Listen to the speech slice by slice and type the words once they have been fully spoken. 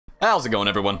How's it going,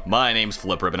 everyone? My name's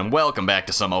Flipribbon, and welcome back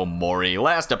to some Omori.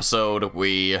 Last episode,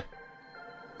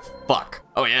 Fuck.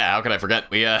 Oh yeah, how could I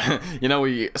forget? We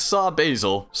we saw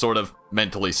Basil sort of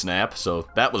mentally snap, so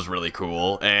that was really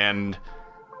cool, and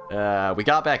we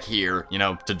got back here,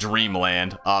 to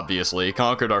Dreamland, obviously,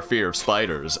 conquered our fear of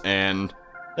spiders, and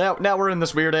now we're in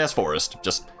this weird-ass forest,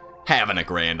 just having a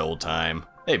grand old time.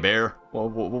 Hey, bear,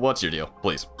 what's your deal?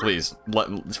 Please,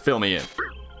 fill me in.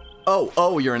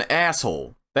 Oh, you're an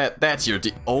asshole. That's your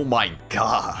oh my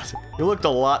god. You looked a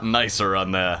lot nicer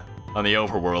on the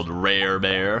overworld, rare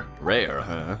bear. Rare,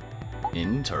 huh?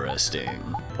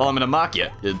 Interesting. Well, I'm gonna mock you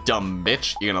dumb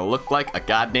bitch. You're gonna look like a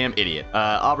goddamn idiot.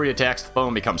 Aubrey attacks the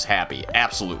phone, becomes happy.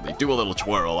 Absolutely. Do a little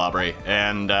twirl, Aubrey.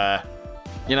 And,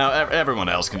 everyone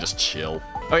else can just chill.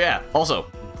 Oh yeah, also,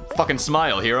 fucking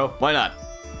smile, hero. Why not?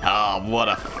 Oh, what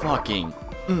a fucking...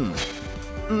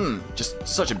 just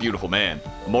such a beautiful man.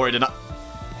 Omori did not...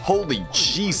 Holy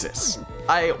Jesus.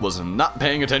 I was not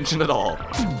paying attention at all.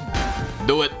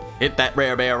 Do it. Hit that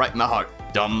rare bear right in the heart.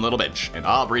 Dumb little bitch. And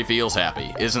Aubrey feels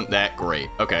happy. Isn't that great?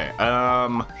 Okay, how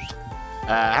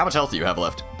much health do you have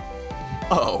left?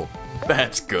 Oh,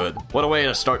 that's good. What a way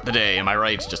to start the day, am I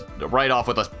right? Just right off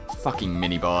with a fucking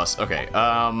mini-boss. Okay,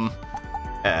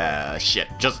 shit.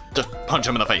 Just punch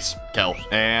him in the face, Kel.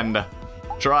 And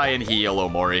try and heal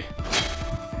Omori.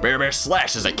 Rare bear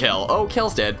slashes at Kel. Oh,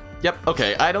 Kel's dead. Yep,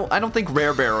 okay, I don't think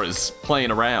Rare Bear is playing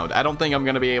around. I don't think I'm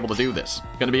gonna be able to do this.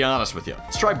 Gonna be honest with you.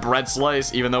 Let's try Bread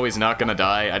Slice, even though he's not gonna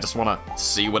die. I just wanna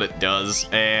see what it does,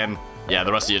 and yeah,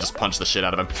 the rest of you just punch the shit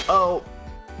out of him. Oh,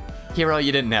 hero,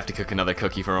 you didn't have to cook another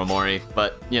cookie for Omori,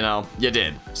 but, you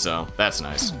did, so that's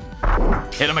nice.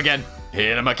 Hit him again.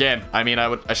 Hit him again. I mean,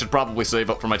 I should probably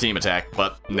save up for my team attack,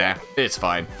 but nah, it's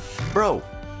fine. Bro.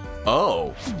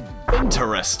 Oh,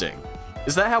 interesting.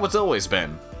 Is that how it's always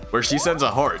been? Where she sends a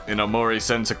heart and Omori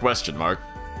sends a question mark.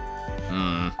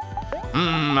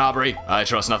 Aubrey, I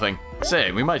trust nothing.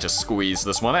 Say, we might just squeeze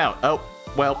this one out. Oh,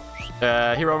 well,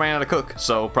 hero ran out of cook,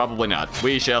 so probably not.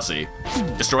 We shall see.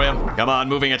 Destroy him. Come on,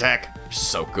 moving attack. You're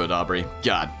so good, Aubrey.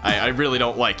 God, I really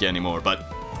don't like you anymore, but,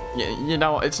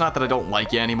 it's not that I don't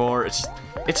like you anymore.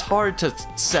 It's hard to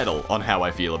settle on how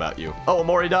I feel about you. Oh,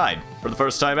 Omori died for the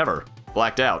first time ever.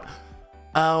 Blacked out.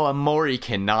 Oh, Omori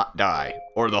cannot die,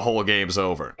 or the whole game's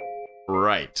over.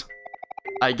 Right.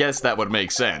 I guess that would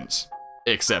make sense.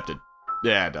 Accepted.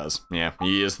 Yeah, it does. Yeah,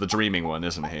 he is the dreaming one,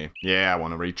 isn't he? Yeah, I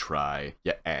want to retry.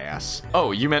 Ya ass.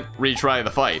 Oh, you meant retry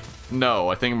the fight. No,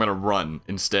 I think I'm gonna run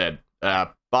instead.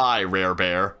 Bye, Rare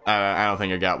Bear. I don't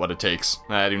think I got what it takes.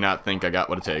 I do not think I got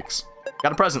what it takes.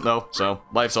 Got a present, though, so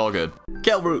life's all good.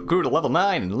 Kel grew to level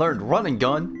 9 and learned Run and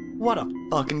Gun. What a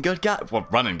fucking good guy. Well,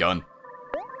 Run and Gun.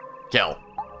 Kel,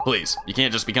 please, you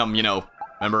can't just become,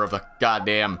 member of the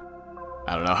goddamn...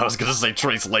 I don't know, I was gonna say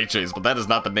Trace Leches, but that is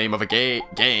not the name of a gang.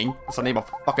 It's the name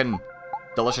of a fucking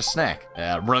delicious snack.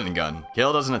 Run and Gun.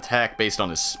 Kel doesn't attack based on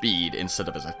his speed instead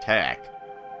of his attack.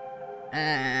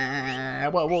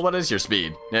 Well, what is your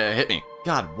speed? Hit me.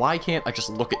 God, why can't I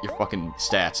just look at your fucking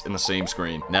stats in the same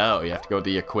screen? No, you have to go to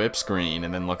the equip screen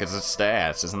and then look at the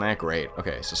stats. Isn't that great?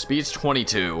 Okay, so speed's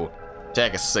 22,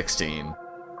 attack is 16.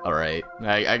 Alright,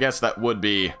 I guess that would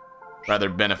be rather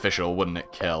beneficial, wouldn't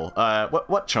it, Kel?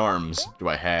 What charms do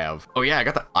I have? Oh yeah, I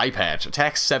got the eye patch.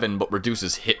 Attack 7, but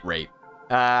reduces hit rate.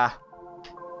 I'll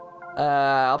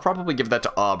probably give that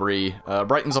to Aubrey.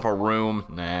 Brightens up a room.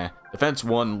 Nah. Defense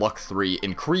 1, luck 3,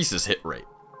 increases hit rate.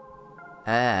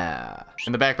 And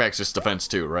the backpack's just defense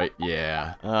 2, right?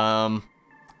 Yeah.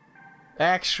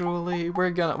 Actually,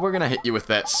 we're gonna hit you with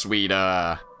that sweet,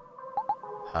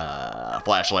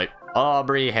 flashlight.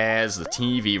 Aubrey has the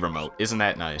TV remote. Isn't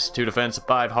that nice? 2 defense,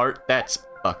 5 heart. That's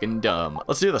fucking dumb.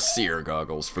 Let's do the seer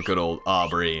goggles for good old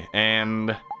Aubrey.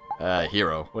 And,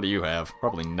 hero, what do you have?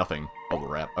 Probably nothing. Bubble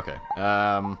wrap. Okay.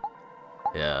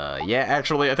 Yeah,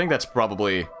 actually, I think that's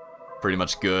probably pretty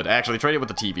much good. Actually, trade it with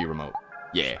the TV remote.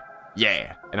 Yeah.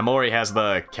 And Omori has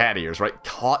the cat ears, right?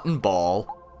 Cotton ball.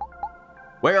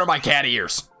 Where are my cat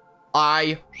ears?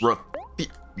 I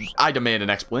demand an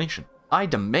explanation. I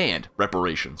demand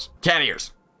reparations. Cat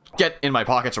ears, get in my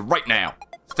pockets right now.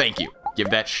 Thank you. Give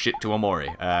that shit to Omori.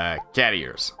 Cat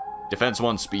ears. Defense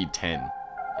 1, speed 10.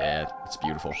 Yeah, it's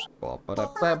beautiful.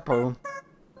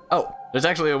 Oh, there's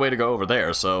actually a way to go over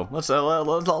there, so let's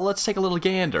take a little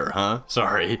gander, huh?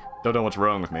 Sorry, don't know what's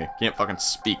wrong with me. Can't fucking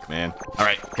speak, man. All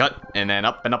right, cut, and then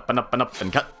up and up and up and up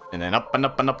and cut, and then up and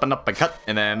up and up and up and cut,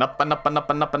 and then up and up and up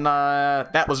and up and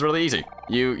that was really easy.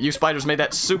 You spiders made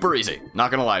that super easy.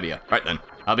 Not gonna lie to you. All right then,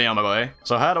 I'll be on my way.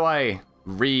 So how do I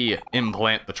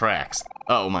re-implant the tracks?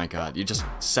 Oh my god, you just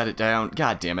set it down.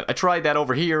 God damn it, I tried that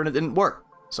over here and it didn't work.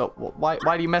 So why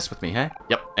do you mess with me, huh?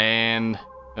 Yep. And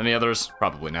any others?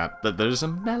 Probably not. There's a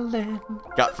melon.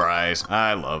 Got fries.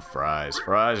 I love fries.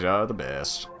 Fries are the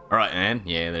best. Alright, and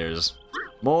yeah, there's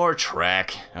more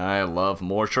track. I love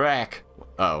more track.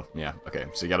 Oh, yeah, okay.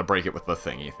 So you gotta break it with the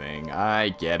thingy thing. I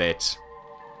get it.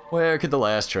 Where could the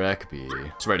last track be?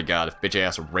 Swear to God, if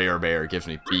bitch-ass Rare Bear gives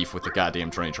me beef with the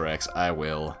goddamn train tracks, I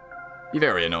will be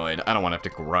very annoyed. I don't want to have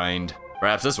to grind.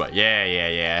 Perhaps this way. Yeah.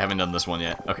 I haven't done this one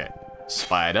yet. Okay.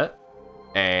 Spider.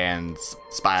 And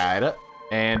spider.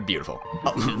 And beautiful.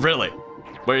 Oh, really?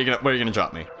 Where are you gonna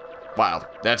drop me? Wow.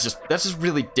 That's just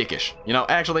really dickish. You know,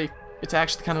 actually, it's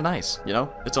actually kind of nice. You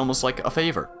know? It's almost like a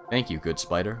favor. Thank you, good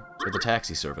spider, for the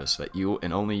taxi service that you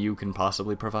and only you can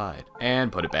possibly provide.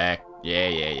 And put it back.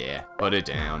 Yeah. Put it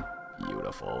down.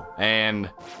 Beautiful. And...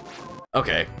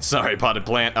 okay, sorry, potted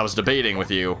plant. I was debating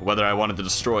with you whether I wanted to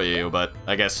destroy you, but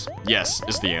I guess yes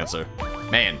is the answer.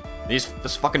 Man, this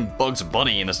fucking Bugs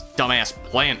Bunny and this dumbass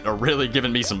plant are really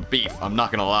giving me some beef. I'm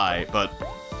not gonna lie, but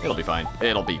it'll be fine.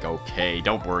 It'll be okay.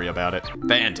 Don't worry about it.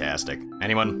 Fantastic.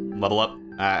 Anyone level up?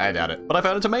 I doubt it. But I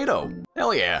found a tomato.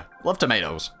 Hell yeah. Love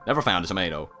tomatoes. Never found a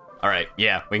tomato. All right,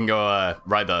 yeah, we can go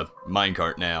ride the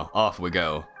minecart now. Off we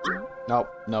go. Nope.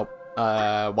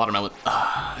 Watermelon.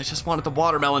 I just wanted the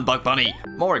watermelon, Bug Bunny.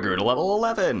 Mori grew to level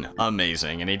 11.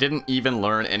 Amazing, and he didn't even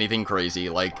learn anything crazy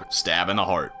like stab in the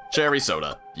heart. Cherry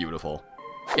soda. Beautiful.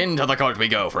 Into the cart we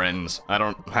go, friends. I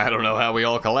don't know how we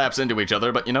all collapse into each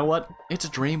other, but you know what? It's a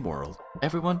dream world.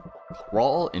 Everyone,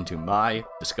 crawl into my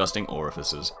disgusting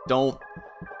orifices. Don't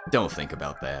think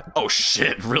about that. Oh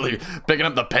shit, really picking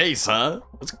up the pace, huh?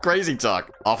 That's crazy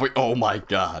talk. Off we, oh my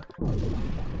God.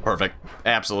 Perfect.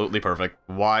 Absolutely perfect.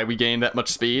 Why we gain that much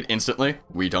speed instantly?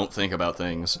 We don't think about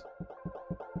things.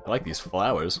 I like these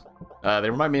flowers. They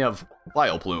remind me of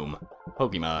Vileplume.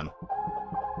 Pokemon.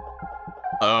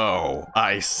 Oh,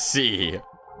 I see.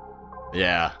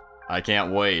 Yeah, I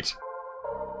can't wait.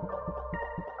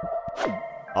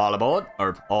 All aboard?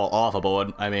 Or all off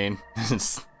aboard, I mean.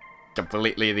 It's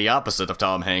completely the opposite of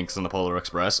Tom Hanks in the Polar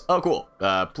Express. Oh, cool.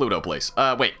 Pluto place.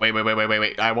 Wait.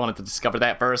 I wanted to discover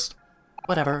that first.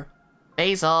 Whatever.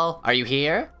 Basil, are you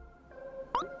here?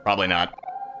 Probably not.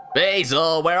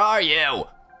 Basil, where are you?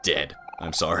 Dead.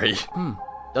 I'm sorry.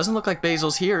 Doesn't look like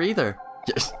Basil's here either.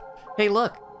 Hey,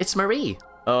 look, it's Marie.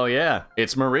 Oh yeah,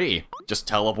 it's Marie. Just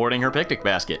teleporting her picnic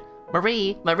basket.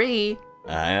 Marie.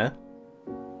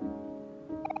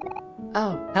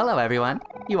 Oh, hello everyone.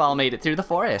 You all made it through the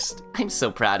forest. I'm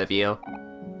so proud of you.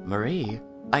 Marie,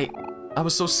 I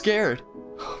was so scared.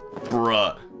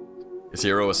 Bruh. Is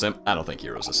Hero a simp? I don't think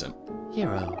Hero's a simp.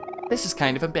 Hero, this is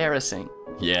kind of embarrassing.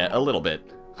 Yeah, a little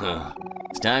bit.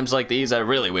 It's times like these I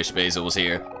really wish Basil was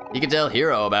here. He could tell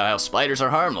Hero about how spiders are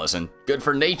harmless and good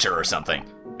for nature or something.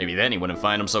 Maybe then he wouldn't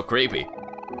find them so creepy.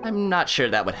 I'm not sure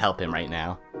that would help him right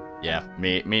now. Yeah,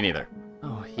 me neither.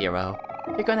 Oh, Hero,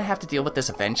 you're gonna have to deal with this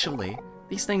eventually.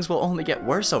 These things will only get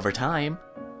worse over time.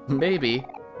 Maybe.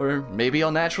 Or maybe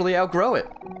I'll naturally outgrow it.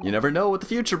 You never know what the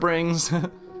future brings.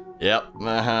 Yep,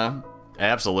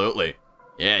 absolutely.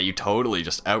 Yeah, you totally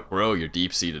just outgrow your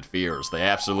deep-seated fears. They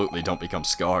absolutely don't become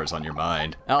scars on your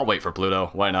mind. I'll wait for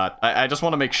Pluto, why not? I just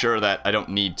want to make sure that I don't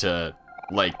need to,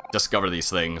 like, discover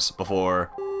these things before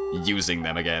using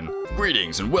them again.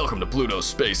 Greetings and welcome to Pluto's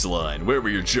Space Line. Where will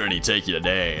your journey take you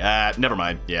today? Never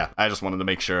mind. Yeah, I just wanted to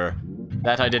make sure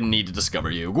that I didn't need to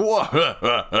discover you.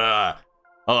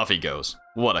 Off he goes.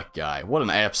 What a guy. What an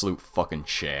absolute fucking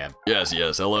Chad. Yes,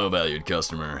 hello, valued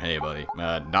customer. Hey, buddy.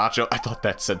 Nacho? I thought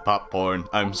that said popcorn.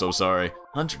 I'm so sorry.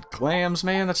 100 clams,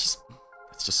 man? That's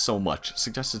just so much.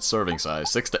 Suggested serving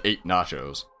size, 6 to 8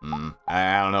 nachos.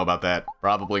 I don't know about that.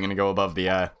 Probably gonna go above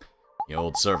the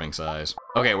old serving size.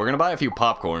 Okay, we're gonna buy a few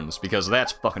popcorns because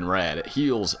that's fucking rad. It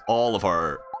heals all of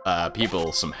our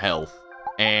people some health.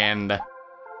 And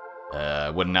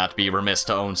would not be remiss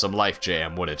to own some Life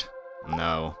Jam, would it?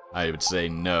 No, I would say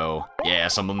no. Yeah,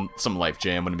 some Life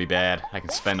Jam wouldn't be bad. I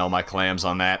can spend all my clams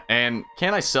on that. And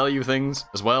can I sell you things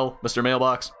as well, Mr.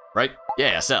 Mailbox? Right?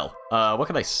 Yeah, sell. What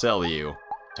can I sell you?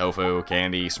 Tofu,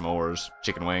 candy, s'mores,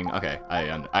 chicken wing. Okay,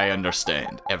 I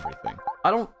understand everything.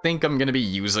 I don't think I'm gonna be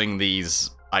using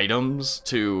these items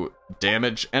to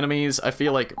damage enemies. I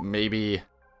feel like maybe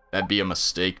that'd be a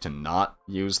mistake to not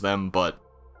use them, but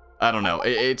I don't know.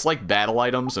 It's like battle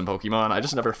items in Pokemon. I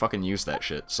just never fucking use that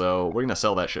shit. So we're gonna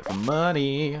sell that shit for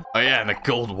money. Oh yeah, and the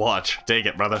gold watch. Take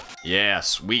it, brother. Yeah,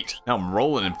 sweet. Now I'm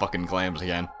rolling in fucking clams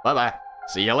again. Bye-bye.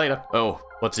 See ya later. Oh,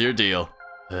 what's your deal?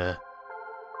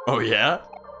 Oh yeah?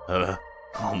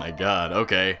 Oh my god,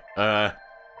 okay.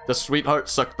 Does Sweetheart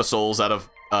suck the souls out of...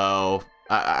 Oh,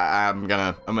 I'm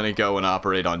gonna go and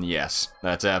operate on yes.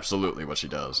 That's absolutely what she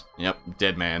does. Yep,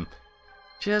 dead man.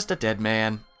 Just a dead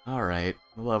man. Alright.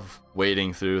 I love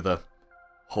wading through the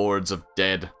hordes of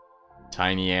dead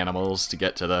tiny animals to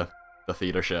get to the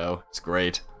theater show. It's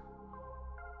great.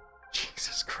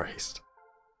 Jesus Christ.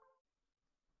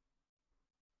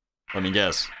 Let me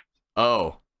guess.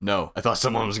 Oh, no. I thought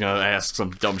someone was gonna ask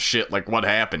some dumb shit like what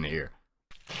happened here.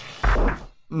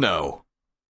 No.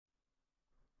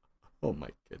 Oh my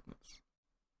goodness.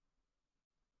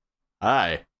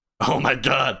 Hi. Oh my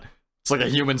god. It's like a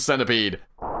human centipede.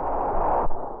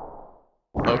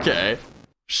 Okay.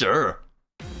 Sure.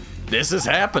 This is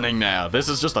happening now. This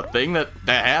is just a thing that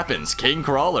happens. King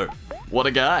Crawler. What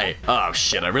a guy. Oh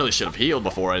shit, I really should have healed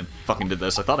before I fucking did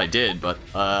this. I thought I did, but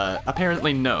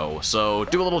apparently no. So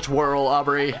do a little twirl,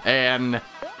 Aubrey, and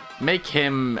make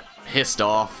him pissed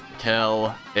off,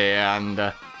 Kel,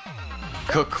 and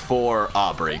cook for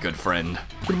Aubrey, good friend.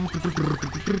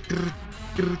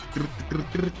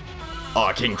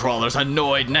 Oh, King Crawler's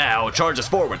annoyed now. Charges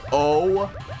forward.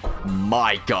 Oh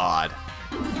my god.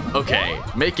 Okay,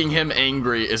 making him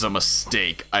angry is a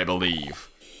mistake, I believe.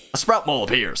 A sprout mole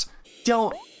appears.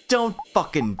 Don't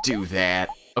fucking do that.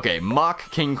 Okay, mock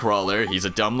King Crawler. He's a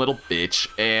dumb little bitch,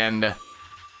 and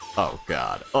oh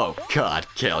god,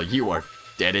 Kel, you are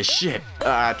dead as shit.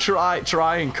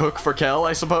 Try and cook for Kel,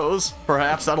 I suppose.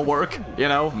 Perhaps that'll work. You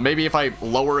know, maybe if I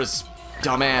lower his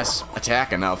dumbass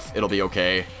attack enough, it'll be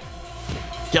okay.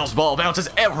 Kel's ball bounces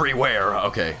everywhere.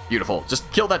 Okay, beautiful.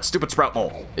 Just kill that stupid sprout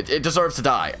mole. It deserves to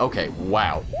die. Okay,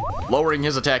 wow. Lowering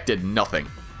his attack did nothing.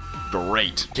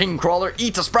 Great. King Crawler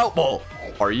eats a sprout mole.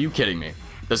 Are you kidding me?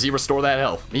 Does he restore that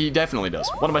health? He definitely does.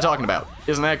 What am I talking about?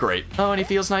 Isn't that great? Oh, and he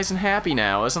feels nice and happy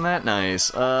now. Isn't that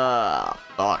nice?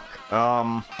 Fuck.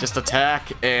 Just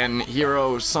attack and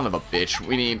hero, son of a bitch.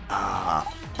 We need,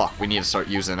 fuck. We need to start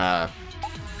using,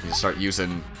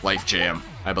 Life Jam.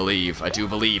 I do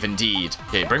believe indeed.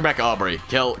 Okay, bring back Aubrey.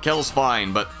 Kel's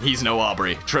fine, but he's no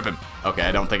Aubrey. Trip him. Okay,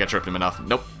 I don't think I tripped him enough.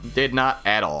 Nope, did not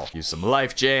at all. Use some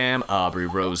Life Jam. Aubrey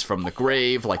rose from the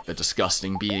grave like the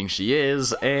disgusting being she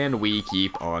is, and we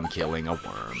keep on killing a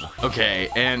worm. Okay,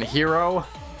 and hero,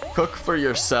 cook for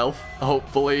yourself.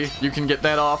 Hopefully you can get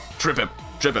that off. Trip him.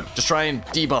 Just try and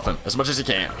debuff him as much as you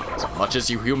can. As much as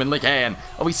you humanly can.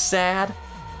 Oh, he's sad?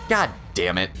 God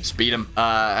damn it. Speed him.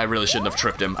 I really shouldn't have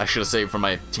tripped him. I should have saved for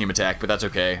my team attack, but that's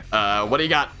okay. What do you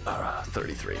got?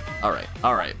 33.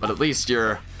 Alright. But at least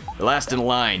you're last in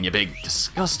line, you big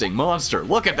disgusting monster.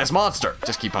 Look at this monster.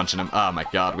 Just keep punching him. Oh my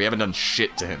god. We haven't done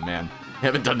shit to him, man.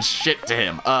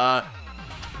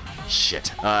 Shit.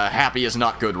 Happy is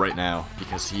not good right now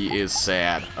because he is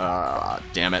sad.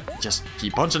 Damn it. Just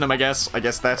keep punching him, I guess. I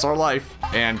guess that's our life.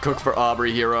 And cook for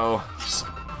Aubrey, hero.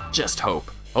 Just hope.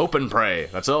 Hope and pray.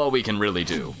 That's all we can really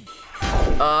do.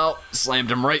 Oh, slammed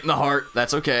him right in the heart.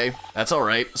 That's okay. That's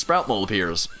alright. Sprout mole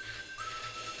appears.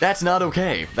 That's not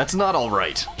okay. That's not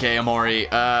alright. Okay, Omori.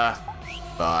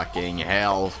 Fucking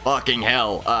hell.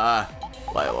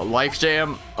 Life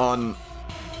Jam on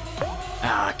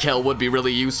Kel would be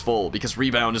really useful because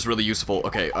rebound is really useful.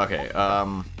 Okay.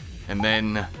 And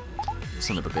then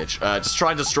son of a bitch. Just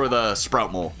try and destroy the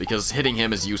sprout mole because hitting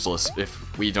him is useless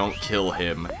if we don't kill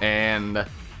him. And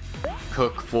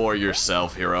cook for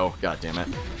yourself, hero. God damn it.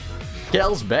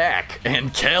 Kel's back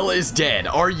and Kel is dead.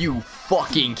 Are you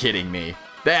fucking kidding me?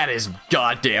 That is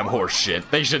goddamn horseshit.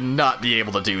 They should not be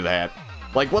able to do that.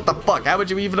 Like, what the fuck? How would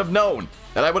you even have known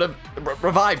that I would have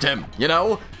revived him, you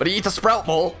know? But he eats a sprout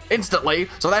mole instantly,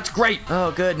 so that's great.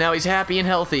 Oh, good. Now he's happy and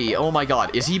healthy. Oh my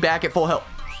god. Is he back at full health?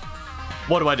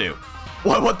 What do I do?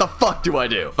 What the fuck do I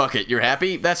do? Fuck it. You're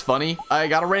happy? That's funny. I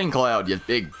got a rain cloud, you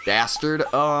big bastard.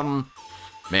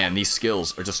 Man, these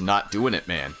skills are just not doing it,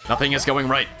 man. Nothing is going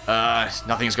right.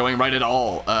 Nothing is going right at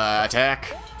all.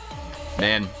 Attack.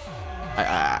 Man.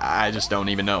 I just don't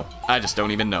even know. All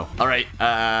right,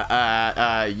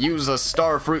 use a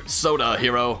starfruit soda,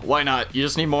 hero. Why not? You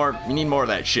just need more. You need more of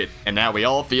that shit. And now we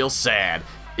all feel sad.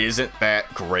 Isn't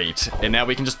that great? And now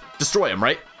we can just destroy him,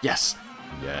 right? Yes.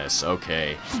 Yes.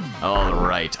 Okay. All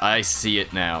right. I see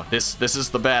it now. This is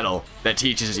the battle that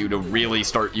teaches you to really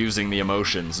start using the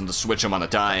emotions and to switch them on a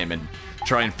dime and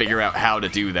try and figure out how to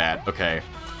do that. Okay.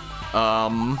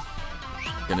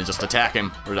 Gonna just attack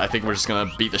him. I think we're just gonna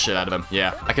beat the shit out of him.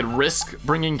 Yeah. I could risk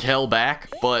bringing Kel back,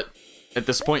 but at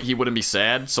this point he wouldn't be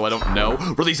sad, so I don't know.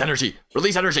 Release energy!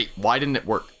 Release energy! Why didn't it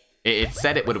work? It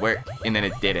said it would work, and then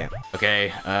it didn't.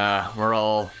 Okay, we're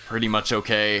all pretty much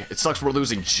okay. It sucks we're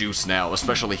losing juice now,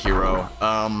 especially hero.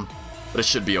 But it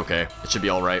should be okay. It should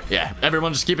be alright. Yeah,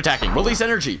 everyone just keep attacking. Release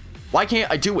energy! Why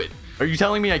can't I do it? Are you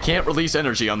telling me I can't release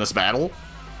energy on this battle?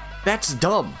 That's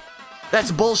dumb.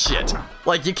 That's bullshit.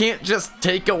 Like, you can't just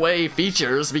take away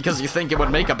features because you think it would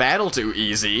make a battle too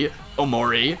easy,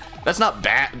 Omori. That's not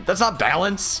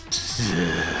balance.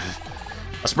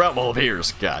 A sprout mole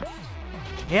appears. God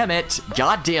damn it.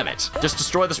 God damn it. Just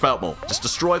destroy the sprout mole. Just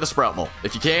destroy the sprout mole.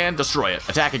 If you can, destroy it.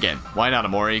 Attack again. Why not,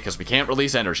 Omori? Because we can't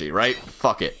release energy, right?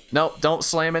 Fuck it. No, don't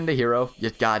slam into hero, you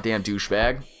goddamn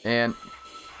douchebag. And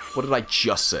what did I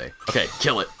just say? Okay,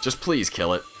 kill it. Just please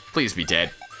kill it. Please be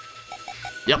dead.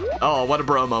 Yep. Oh, what a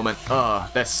bro moment. Oh,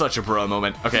 that's such a bro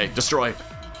moment. Okay, destroy.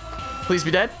 Please be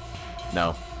dead?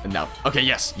 No. No. Okay,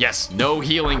 yes, yes. No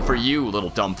healing for you, little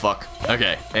dumb fuck.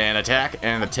 Okay, and attack,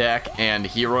 and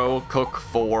hero cook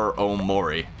for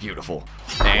Omori. Beautiful.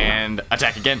 And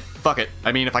attack again. Fuck it.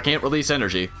 I mean, if I can't release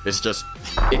energy, it's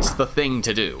the thing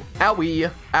to do.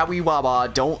 Owie. Owie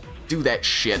waba. Don't do that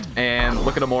shit. And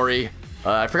look at Omori.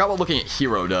 I forgot what looking at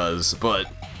hero does,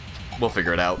 but we'll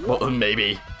figure it out. Well,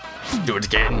 maybe. Do it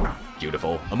again.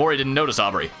 Beautiful. Omori didn't notice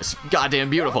Aubrey. It's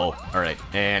goddamn beautiful. All right,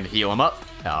 and heal him up.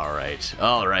 All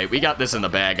right. We got this in the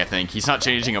bag, I think. He's not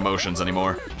changing emotions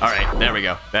anymore. All right, there we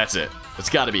go. That's it.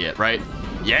 That's got to be it, right?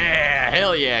 Yeah,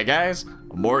 hell yeah, guys.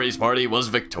 Omori's party was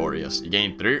victorious. You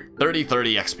gained 30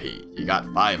 XP. You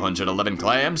got 511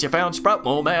 clams. You found sprout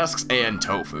mole masks and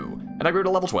tofu. And I grew to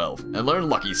level 12 and learned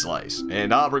Lucky Slice.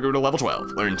 And Aubrey grew to level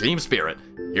 12. Learned Team Spirit.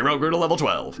 Hero grew to level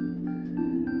 12.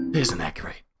 Isn't that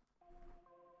great?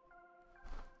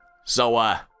 So,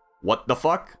 what the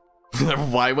fuck?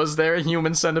 Why was there a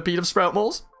human centipede of sprout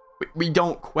moles? We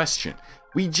don't question.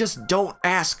 We just don't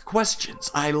ask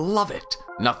questions. I love it.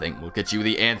 Nothing will get you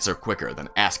the answer quicker than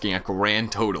asking a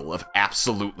grand total of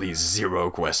absolutely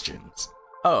 0 questions.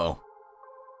 Oh.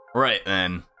 Right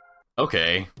then.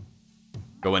 Okay.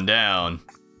 Going down.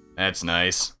 That's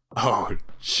nice. Oh,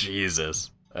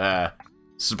 Jesus.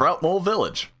 Sprout Mole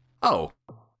Village. Oh.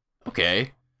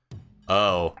 Okay.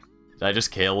 Oh. Did I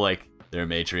just kill, like, their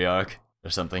matriarch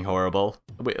or something horrible?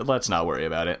 Wait, let's not worry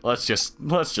about it. Let's just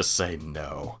say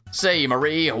no. Say,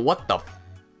 Marie, what the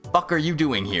fuck are you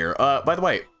doing here? By the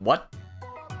way, what?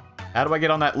 How do I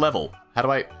get on that level? How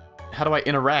do I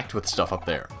interact with stuff up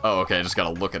there? Oh, okay, I just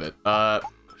gotta look at it.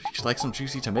 Would you like some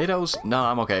juicy tomatoes? No,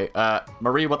 I'm okay.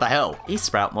 Marie, what the hell? These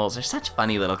sprout moles are such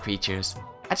funny little creatures.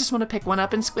 I just want to pick one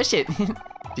up and squish it.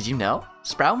 Did you know?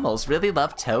 Sprout moles really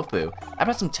love tofu. I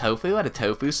bought some tofu at a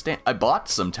tofu stand. I bought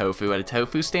some tofu at a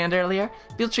tofu stand earlier.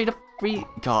 Feel free to free.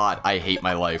 God, I hate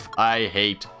my life. I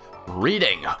hate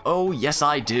reading. Oh, yes,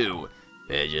 I do.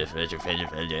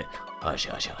 Hush,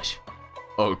 hush, hush.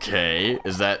 Okay,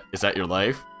 is that your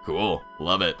life? Cool,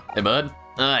 love it. Hey, bud.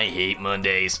 I hate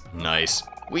Mondays. Nice.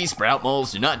 We sprout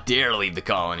moles do not dare leave the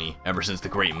colony ever since the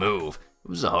Great Move. It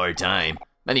was a hard time.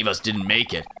 Many of us didn't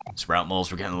make it. Sprout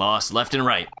moles were getting lost left and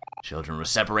right. Children were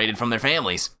separated from their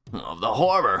families. Oh, the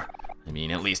horror. I mean,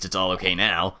 at least it's all okay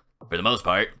now, for the most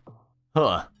part.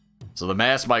 Huh. So the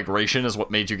mass migration is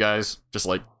what made you guys just,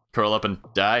 like, curl up and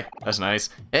die? That's nice.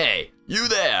 Hey, you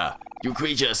there! You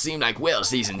creatures seem like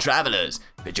well-seasoned travelers.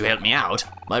 Could you help me out?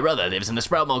 My brother lives in the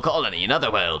sprout mole colony in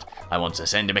Otherworld. I want to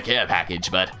send him a care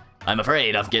package, but I'm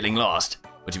afraid of getting lost.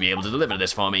 Would you be able to deliver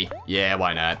this for me? Yeah,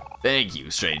 why not? Thank you,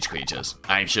 strange creatures.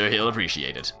 I'm sure he'll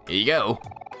appreciate it. Here you go.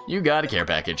 You got a care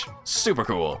package. Super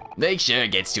cool. Make sure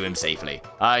it gets to him safely.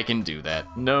 I can do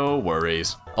that. No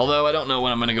worries. Although I don't know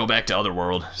when I'm gonna go back to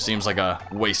Otherworld. Seems like a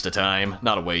waste of time.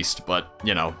 Not a waste, but,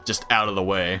 you know, just out of the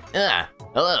way. Ah,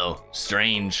 hello,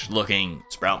 strange-looking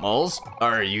sprout moles.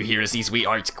 Are you here to see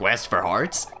Sweetheart's quest for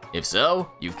hearts? If so,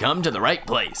 you've come to the right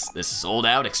place. This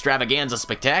sold-out extravaganza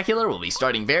spectacular will be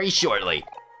starting very shortly.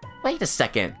 Wait a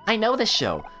second. I know this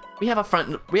show. We have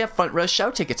front row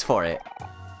show tickets for it.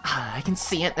 Ah, I can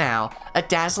see it now. A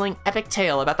dazzling epic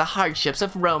tale about the hardships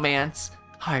of romance.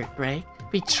 Heartbreak,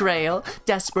 betrayal,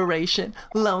 desperation,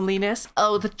 loneliness.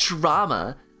 Oh, the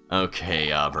drama.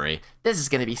 Okay, Aubrey. This is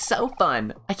gonna be so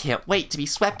fun. I can't wait to be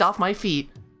swept off my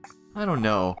feet. I don't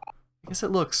know. I guess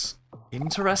it looks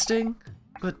interesting,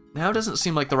 but now doesn't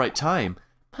seem like the right time.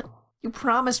 But you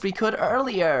promised we could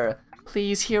earlier.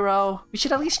 Please, hero. We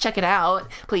should at least check it out.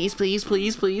 Please, please,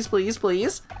 please, please, please,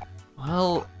 please.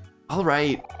 Well,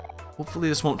 alright. Hopefully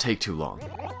this won't take too long.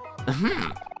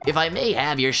 If I may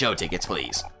have your show tickets,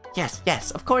 please. Yes,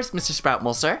 yes, of course, Mr.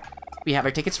 Sproutmole, sir. We have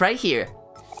our tickets right here.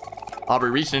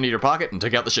 Aubrey reached into your pocket and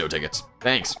took out the show tickets.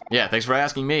 Thanks. Yeah, thanks for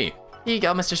asking me. Here you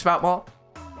go, Mr. Sproutmole.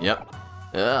 Yep.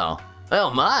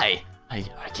 Oh my! I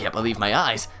can't believe my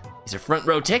eyes. These are front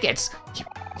row tickets.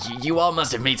 You all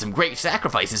must have made some great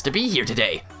sacrifices to be here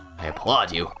today. I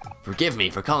applaud you. Forgive me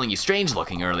for calling you strange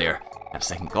looking earlier. At a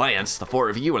second glance, the 4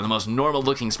 of you are the most normal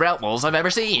looking sprout moles I've ever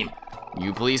seen.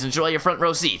 You please enjoy your front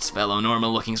row seats, fellow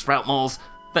normal looking sprout moles.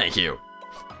 Thank you.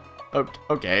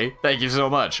 Okay, thank you so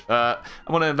much. I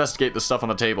want to investigate the stuff on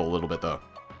the table a little bit, though.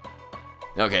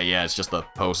 Okay, yeah, it's just the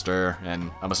poster,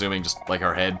 and I'm assuming just, like,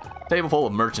 her head. Table full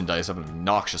of merchandise of an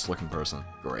obnoxious-looking person.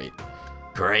 Great.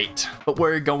 Great. But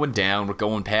we're going down. We're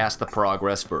going past the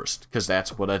progress first, because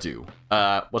that's what I do.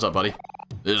 What's up, buddy?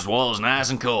 This wall's nice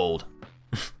and cold.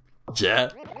 Yeah?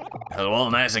 The wall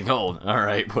nice and cold.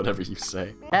 Alright, whatever you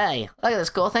say. Hey, look at this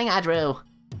cool thing I drew.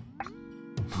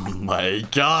 Oh my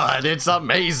god, it's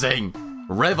amazing!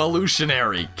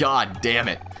 Revolutionary, god damn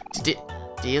it.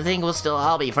 Do you think we'll still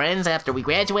all be friends after we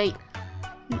graduate?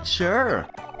 Sure.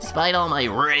 Despite all my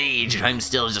rage, I'm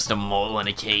still just a mole in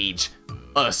a cage.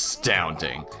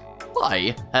 Astounding.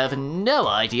 I have no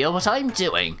idea what I'm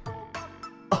doing.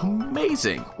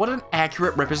 Amazing. What an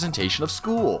accurate representation of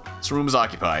school. This room is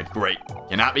occupied. Great.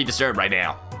 Cannot be disturbed right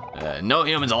now. No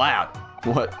humans allowed.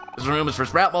 What? This room is for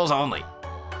sprout moles only.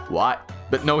 What?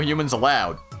 But no humans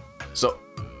allowed. So...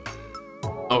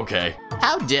 Okay.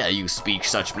 How dare you speak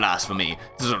such blasphemy?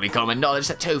 This is only common knowledge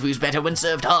that tofu's better when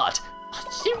served hot.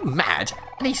 Are you mad?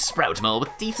 Any sprout mole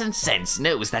with decent sense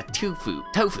knows that tofu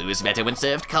is better when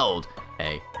served cold.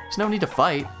 Hey, there's no need to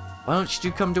fight. Why don't you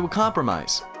two come to a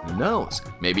compromise? Who knows?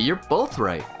 Maybe you're both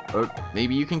right. Or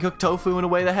maybe you can cook tofu in a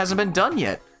way that hasn't been done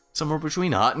yet. Somewhere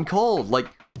between hot and cold. Like,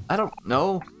 I don't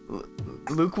know,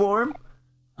 lukewarm?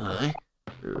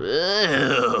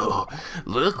 Ew.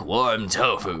 Lukewarm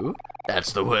tofu?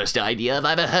 That's the worst idea I've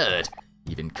ever heard.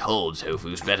 Even cold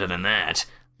tofu's better than that.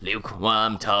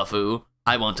 Lukewarm tofu?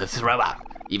 I want to throw up.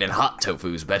 Even hot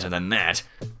tofu's better than that.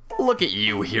 Look at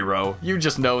you, hero. You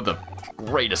just know the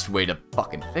greatest way to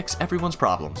fucking fix everyone's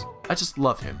problems. I just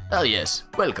love him. Oh yes,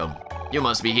 welcome. You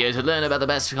must be here to learn about the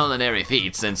best culinary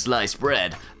feats since sliced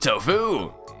bread.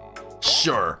 Tofu!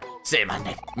 Sure. C'est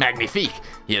magnifique.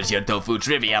 Here's your tofu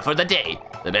trivia for the day.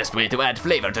 The best way to add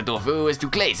flavor to tofu is to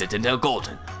glaze it until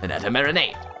golden, then add a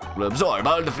marinade. It will absorb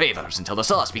all the flavors until the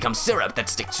sauce becomes syrup that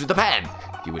sticks to the pan.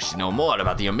 If you wish to know more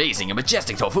about the amazing and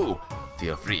majestic tofu,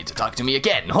 feel free to talk to me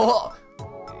again.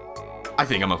 I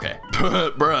think I'm okay.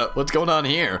 Bruh, what's going on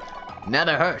here?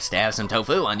 Never hurts to have some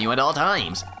tofu on you at all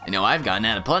times. I know I've gotten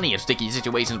out of plenty of sticky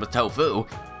situations with tofu.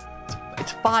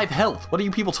 It's 5 health. What are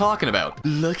you people talking about?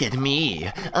 Look at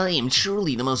me. I am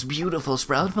truly the most beautiful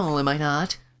sprout mole, am I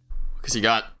not? Because you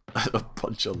got a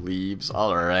bunch of leaves.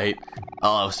 Alright.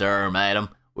 Hello, sir or madam.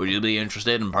 Would you be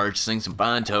interested in purchasing some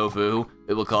fine tofu?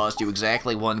 It will cost you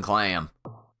exactly 1 clam.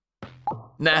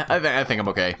 Nah, I think I'm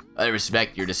okay. I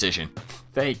respect your decision.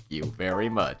 Thank you very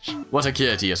much. What a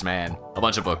courteous man. A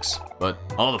bunch of books, but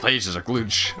all the pages are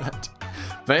glued shut.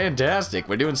 Fantastic,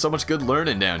 we're doing so much good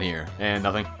learning down here. And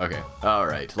nothing? Okay,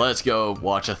 alright, let's go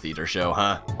watch a theater show,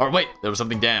 huh? Or wait, there was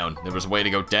something down. There was a way to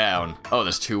go down. Oh,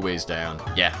 there's 2 ways down.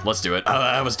 Yeah, let's do it.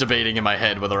 I was debating in my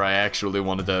head whether I actually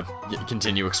wanted to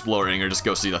continue exploring or just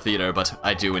go see the theater, but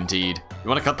I do indeed. You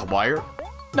wanna cut the wire?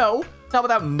 No, not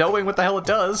without knowing what the hell it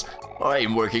does.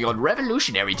 I'm working on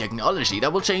revolutionary technology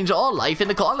that will change all life in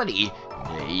the colony.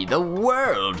 Nay, the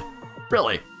world.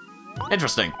 Really?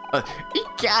 Interesting.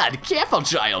 God, careful,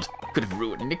 child. Could have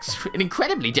ruined an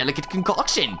incredibly delicate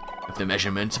concoction. If the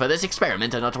measurements for this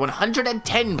experiment are not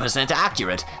 110%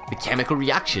 accurate, the chemical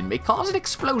reaction may cause an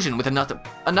explosion with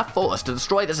enough force to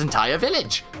destroy this entire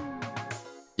village.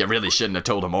 You really shouldn't have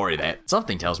told Omori that.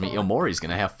 Something tells me Omori's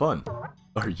gonna have fun.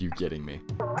 Are you kidding me?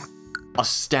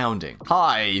 Astounding.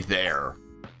 Hi there.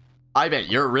 I bet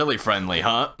you're really friendly,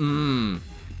 huh?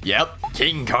 Yep,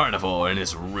 King Carnivore and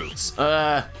his roots.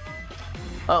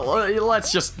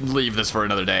 Let's just leave this for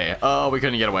another day. Oh, we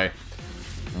couldn't get away.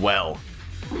 Well,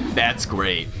 that's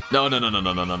great. No.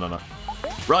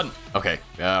 Run. Okay,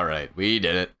 all right, we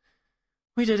did it.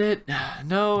 We did it.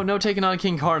 No taking on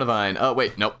King Carnivine. Oh,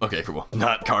 wait, nope. Okay, cool.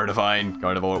 Not Carnivine,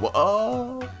 Carnivore.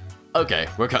 Oh. Okay,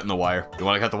 we're cutting the wire. You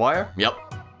want to cut the wire? Yep.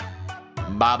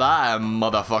 Bye-bye,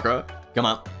 motherfucker. Come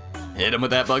on. Hit him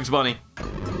with that Bugs Bunny.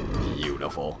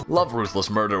 Beautiful. Love ruthless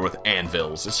murder with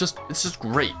anvils. It's just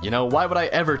great, you know? Why would I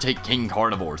ever take King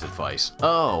Carnivore's advice?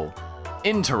 Oh,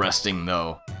 interesting,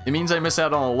 though. It means I miss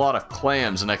out on a lot of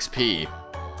clams and XP.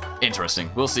 Interesting.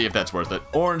 We'll see if that's worth it.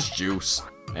 Orange juice.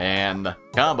 And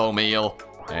combo meal.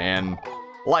 And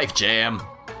life jam.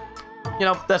 You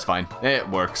know, that's fine. It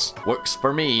works. Works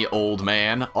for me, old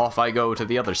man. Off I go to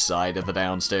the other side of the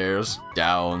downstairs.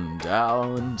 Down,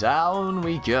 down, down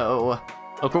we go.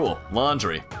 Oh, cool.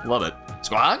 Laundry. Love it.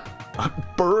 Squawk?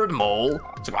 Bird mole.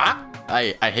 Squawk?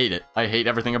 I hate it. I hate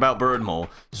everything about bird mole.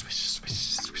 Swish, swish,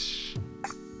 swish.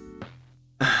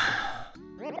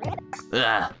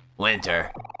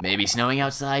 Winter. Maybe snowing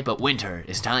outside, but winter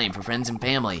is time for friends and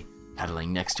family.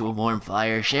 cuddling next to a warm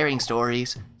fire, sharing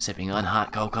stories, sipping on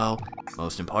hot cocoa.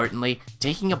 Most importantly,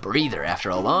 taking a breather after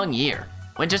a long year.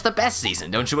 Winter's the best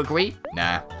season, don't you agree?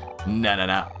 Nah.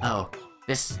 No. Oh,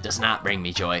 this does not bring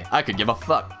me joy. I could give a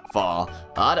fuck. Fall.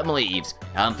 Autumn leaves,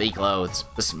 comfy clothes,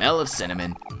 the smell of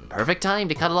cinnamon. The perfect time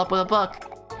to cuddle up with a book.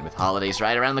 And with holidays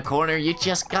right around the corner, you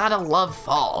just gotta love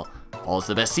fall. Fall's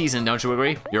the best season, don't you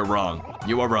agree? You're wrong.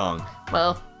 You are wrong.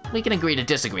 Well, we can agree to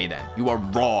disagree then. You are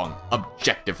wrong.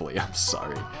 Objectively, I'm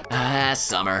sorry.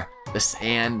 Summer. The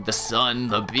sand, the sun,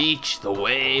 the beach, the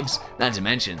waves. Not to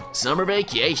mention, summer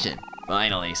vacation.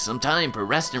 Finally, some time for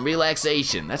rest and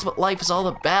relaxation. That's what life is all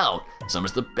about.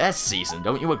 Summer's the best season,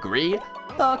 don't you agree?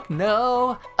 Fuck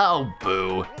no. Oh,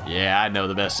 boo. Yeah, I know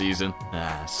the best season.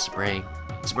 Spring.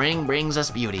 Spring brings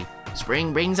us beauty.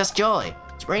 Spring brings us joy.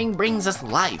 Spring brings us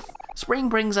life. Spring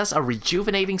brings us a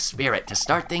rejuvenating spirit to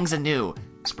start things anew.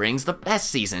 Spring's the best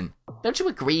season. Don't you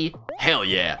agree? Hell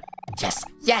yeah.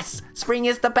 Yes, spring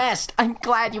is the best. I'm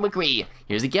glad you agree.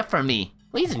 Here's a gift from me.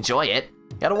 Please enjoy it.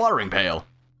 Got a watering pail.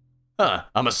 Huh,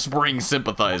 I'm a spring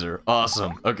sympathizer.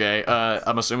 Awesome. Okay,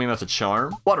 I'm assuming that's a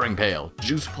charm. Watering pail.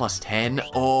 Juice plus 10.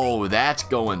 Oh, that's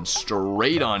going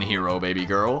straight on hero, baby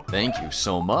girl. Thank you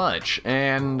so much.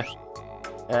 And,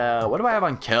 what do I have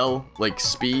on Kel? Like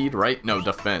speed, right? No,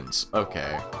 defense.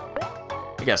 Okay.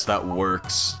 I guess that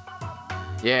works.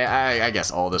 Yeah, I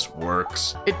guess all this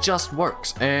works. It just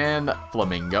works. And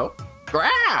flamingo.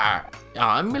 Grah!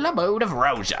 I'm in the mood of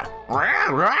Rosa.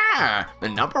 Rah, the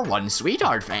 #1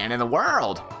 sweetheart fan in the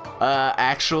world.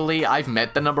 Actually, I've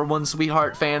met the #1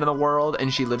 sweetheart fan in the world,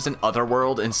 and she lives in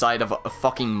Otherworld inside of a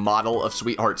fucking model of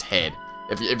Sweetheart's head.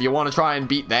 If you want to try and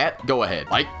beat that, go ahead.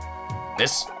 Like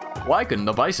this. Why couldn't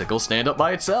the bicycle stand up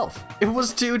by itself? It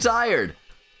was too tired.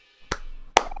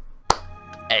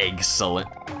 Excellent.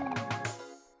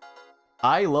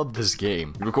 I love this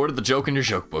game. You recorded the joke in your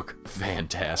joke book.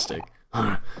 Fantastic.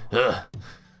 Oh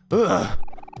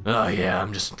yeah,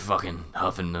 I'm just fucking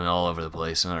huffing all over the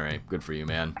place. Alright, good for you,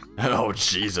 man. Oh,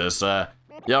 Jesus.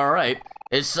 You alright?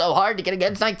 It's so hard to get a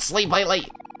good night's sleep lately. If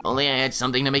only I had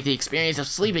something to make the experience of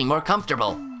sleeping more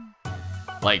comfortable.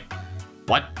 Like,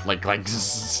 what? Like,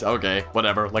 okay,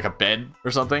 whatever. Like a bed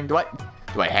or something? Do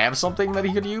I have something that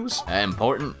he could use?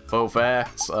 Important faux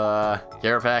facts,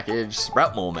 care package,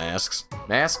 sprout mole masks.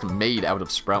 Mask made out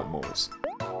of sprout moles.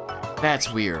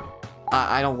 That's weird.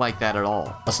 I don't like that at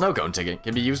all. A snow cone ticket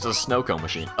can be used as a snow cone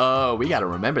machine. Oh, we gotta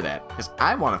remember that, because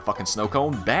I want a fucking snow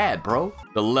cone bad, bro.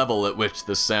 The level at which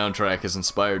this soundtrack is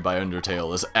inspired by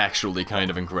Undertale is actually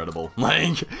kind of incredible.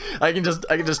 Like, I can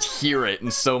just hear it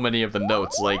in so many of the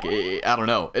notes. Like, I don't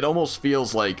know. It almost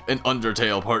feels like an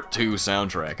Undertale Part 2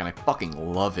 soundtrack, and I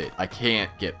fucking love it. I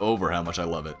can't get over how much I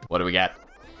love it. What do we got?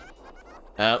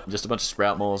 Oh, just a bunch of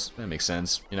sprout moles. That makes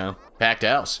sense, you know. Packed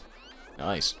house.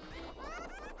 Nice.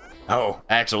 Oh,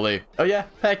 actually. Oh yeah,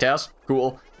 packed house.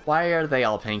 Cool. Why are they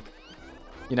all pink?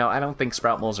 You know, I don't think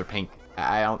sprout moles are pink.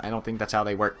 I don't think that's how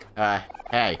they work.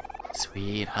 Hey.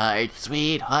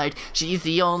 Sweetheart, she's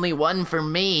the only one for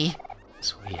me.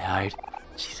 Sweetheart,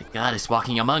 she's a goddess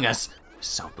walking among us. We're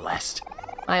so blessed.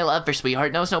 My love for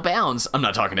Sweetheart knows no bounds. I'm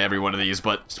not talking to every one of these,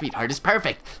 but Sweetheart is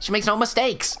perfect. She makes no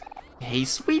mistakes. Hey,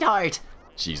 Sweetheart.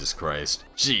 Jesus Christ.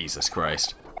 Jesus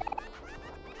Christ.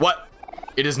 What?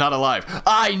 It is not alive.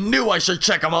 I knew I should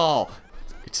check them all.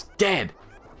 It's dead.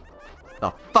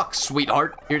 The fuck,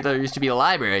 Sweetheart? Here, there used to be a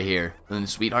library here. Then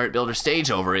Sweetheart built her stage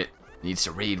over it. Needs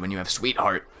to read when you have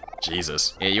Sweetheart.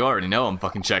 Jesus. Yeah, you already know I'm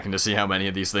fucking checking to see how many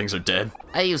of these things are dead.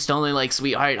 I used to only like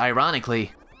Sweetheart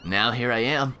ironically. Now here I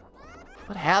am.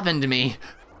 What happened to me?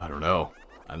 I don't know.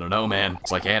 I don't know, man.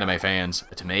 It's like anime fans.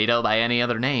 A tomato by any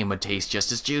other name would taste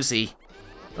just as juicy.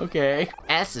 Okay.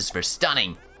 S is for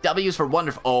stunning. W is for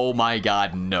wonderful. Oh my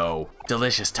god, no.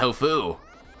 Delicious tofu.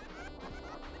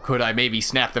 Could I maybe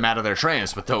snap them out of their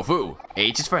trance with tofu?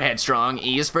 H is for headstrong.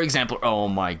 E is for exemplar. Oh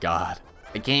my god.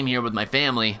 I came here with my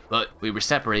family, but we were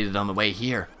separated on the way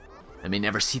here. I may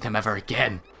never see them ever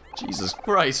again. Jesus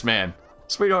Christ, man.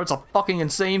 Sweetheart's a fucking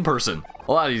insane person.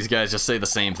 A lot of these guys just say the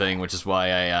same thing, which is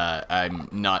why I'm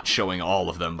not showing all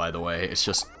of them, by the way. It's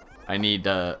just, I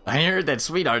heard that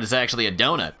Sweetheart is actually a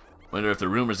donut. Wonder if the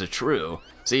rumors are true.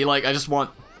 See, like, I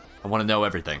want to know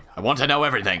everything. I want to know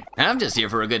everything. I'm just here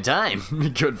for a good time.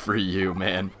 Good for you,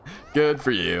 man. Good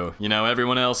for you. You know,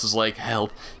 everyone else is like,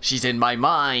 help, she's in my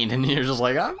mind. And you're just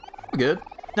like, I'm good.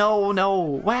 No.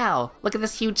 Wow, look at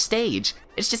this huge stage.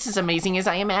 It's just as amazing as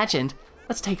I imagined.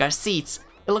 Let's take our seats.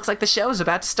 It looks like the show's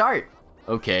about to start.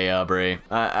 Okay, Aubrey.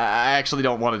 I actually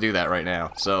don't want to do that right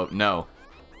now, so no.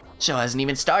 Show hasn't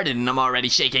even started and I'm already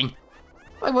shaking.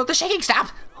 Why won't the shaking stop?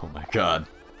 Oh my god.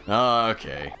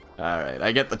 Okay. Alright,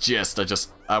 I get the gist.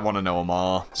 I want to know them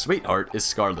all. Sweetheart is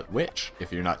Scarlet Witch.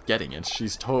 If you're not getting it,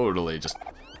 she's totally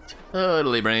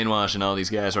brainwashing all these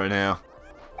guys right now.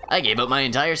 I gave up my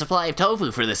entire supply of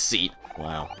tofu for this seat.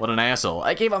 Wow, what an asshole.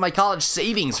 I gave up my college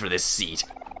savings for this seat.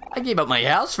 I gave up my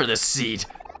house for this seat.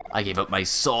 I gave up my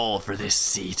soul for this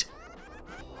seat.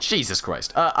 Jesus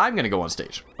Christ. I'm gonna go on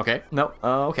stage. Okay? No?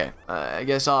 Okay. I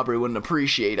guess Aubrey wouldn't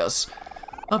appreciate us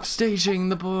upstaging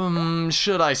the boom.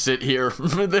 Should I sit here?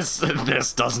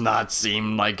 This does not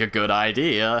seem like a good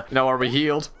idea. You know, are we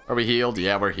healed? Are we healed?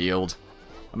 Yeah, we're healed.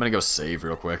 I'm gonna go save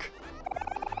real quick.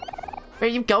 Where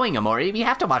are you going, Omori? We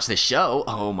have to watch this show.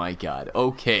 Oh my god.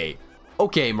 Okay.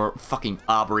 Okay, fucking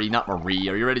Aubrey, not Marie.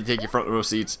 Are you ready to take your front row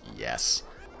seats? Yes.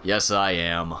 Yes, I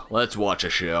am. Let's watch a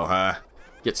show, huh?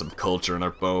 Get some culture in our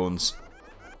bones.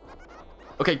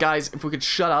 Okay, guys, if we could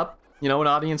shut up. You know, an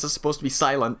audience is supposed to be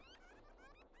silent.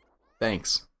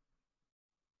 Thanks.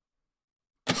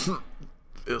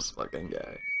 This fucking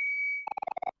guy.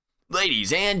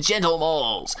 Ladies and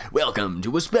gentlemen, welcome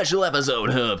to a special episode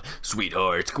of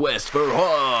Sweetheart's Quest for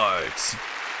Hearts.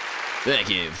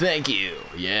 Thank you,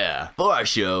 yeah. For our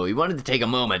show, we wanted to take a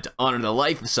moment to honor the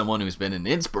life of someone who's been an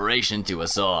inspiration to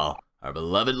us all. Our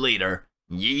beloved leader,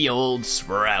 Ye Old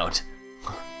Sprout.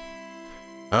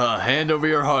 Hand over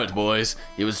your heart, boys.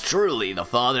 He was truly the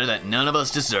father that none of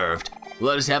us deserved.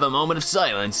 Let us have a moment of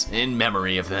silence in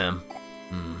memory of them.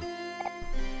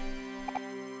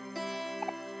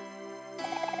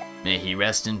 May he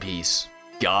rest in peace.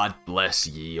 God bless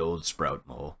ye old sprout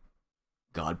mole.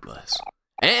 God bless.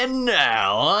 And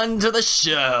now, on to the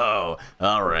show!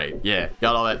 Alright, yeah,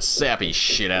 got all that sappy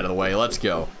shit out of the way, let's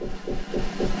go.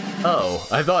 Oh,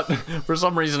 I thought, for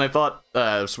some reason I thought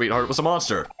Sweetheart was a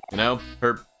monster, you know?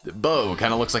 Her bow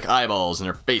kind of looks like eyeballs and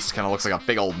her face kind of looks like a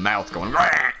big old mouth going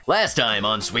Rah! Last time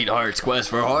on Sweetheart's Quest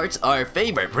for Hearts, our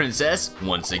favorite princess,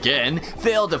 once again,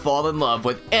 failed to fall in love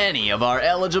with any of our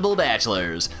eligible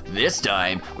bachelors. This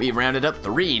time, we've rounded up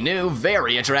 3 new,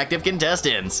 very attractive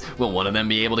contestants. Will one of them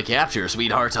be able to capture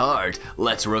Sweetheart's heart?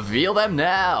 Let's reveal them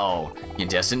now.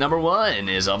 Contestant number 1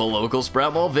 is of a local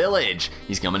Sproutmole village.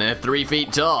 He's coming in at 3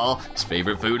 feet tall. His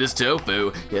favorite food is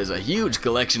tofu. He has a huge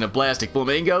collection of plastic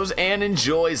flamingos and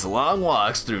enjoys long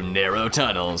walks through narrow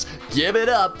tunnels. Give it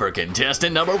up for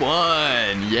contestant number 1.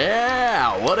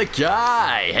 Yeah, what a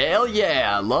guy. Hell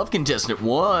yeah, love contestant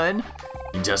 1.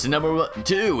 Contestant number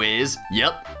 2 is,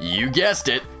 yep, you guessed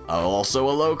it, also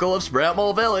a local of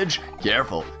Sproutmole Village.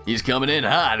 Careful, he's coming in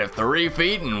hot at 3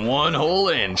 feet and 1 whole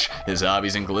inch. His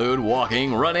hobbies include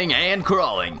walking, running, and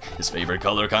crawling. His favorite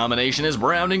color combination is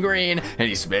brown and green, and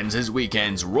he spends his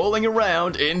weekends rolling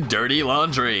around in dirty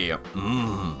laundry.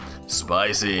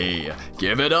 Spicy.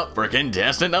 Give it up for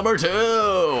contestant number 2.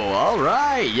 All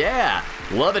right, yeah,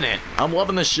 loving it. I'm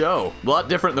loving the show. A lot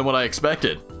different than what I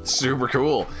expected. Super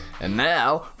cool. And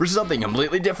now for something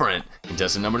completely different.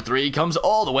 Contestant number 3 comes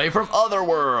all the way from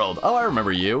Otherworld. Oh, I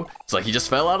remember you. It's like he just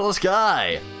fell out of the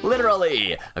sky.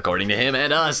 Literally. According to him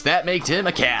and us, that makes him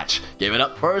a catch. Give it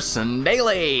up for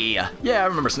Snaily. Yeah, I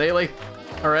remember Snaily.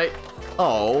 All right.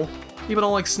 Oh, people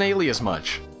don't like Snaily as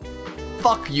much.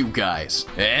 Fuck you guys.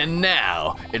 And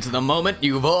now, it's the moment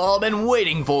you've all been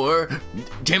waiting for.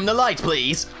 Dim the lights,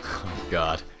 please. Oh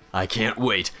God, I can't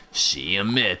wait. She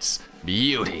emits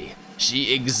beauty.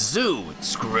 She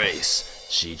exudes grace.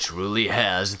 She truly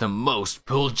has the most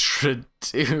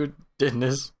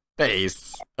pulchritudinous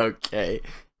face. Okay.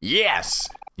 Yes!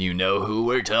 You know who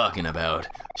we're talking about.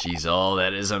 She's all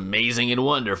that is amazing and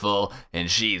wonderful,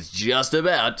 and she's just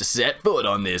about to set foot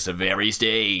on this very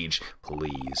stage.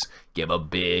 Please give a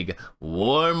big,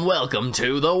 warm welcome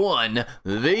to the one,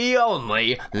 the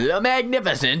only, the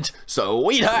magnificent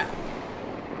Sweetheart.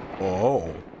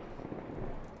 Oh.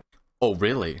 Oh,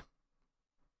 really?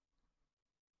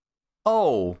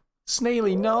 Oh,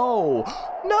 Snaily, no.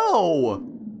 No!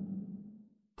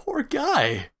 Poor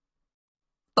guy.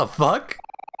 The fuck?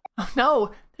 Oh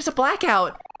no, there's a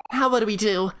blackout. How what do we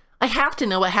do? I have to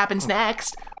know what happens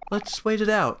next. Let's wait it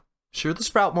out. Sure, the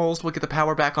Sprout Moles will get the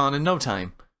power back on in no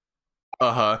time.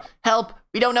 Help!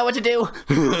 We don't know what to do.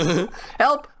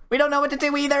 Help! We don't know what to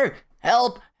do either.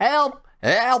 Help! Help!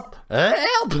 Help!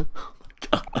 Help!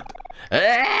 Oh my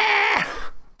God.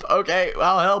 Okay,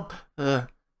 I'll help.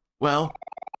 Well,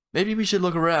 maybe we should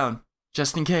look around,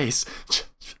 just in case.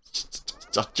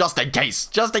 Just in case,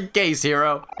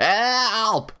 hero.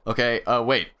 Help! Okay,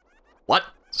 wait. What?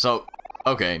 So,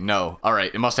 okay, no. All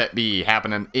right, it must be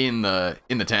happening in the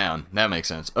town. That makes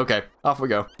sense. Okay, off we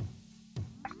go.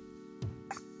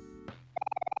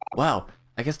 Wow,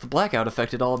 I guess the blackout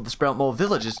affected all of the Sproutmole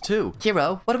villages too.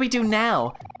 Hero, what do we do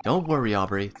now? Don't worry,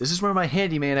 Aubrey. This is where my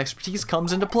handyman expertise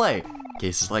comes into play.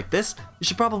 cases like this, you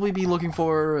should probably be looking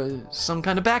for some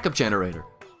kind of backup generator.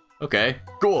 Okay,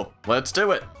 cool, let's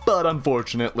do it. But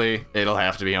unfortunately, it'll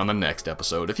have to be on the next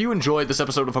episode. If you enjoyed this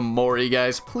episode of Omori,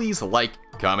 guys, please like,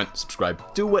 comment,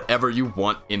 subscribe, do whatever you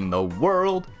want in the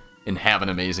world, and have an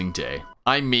amazing day.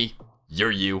 I'm me,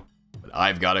 you're you, but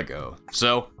I've gotta go.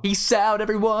 So, peace out,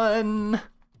 everyone!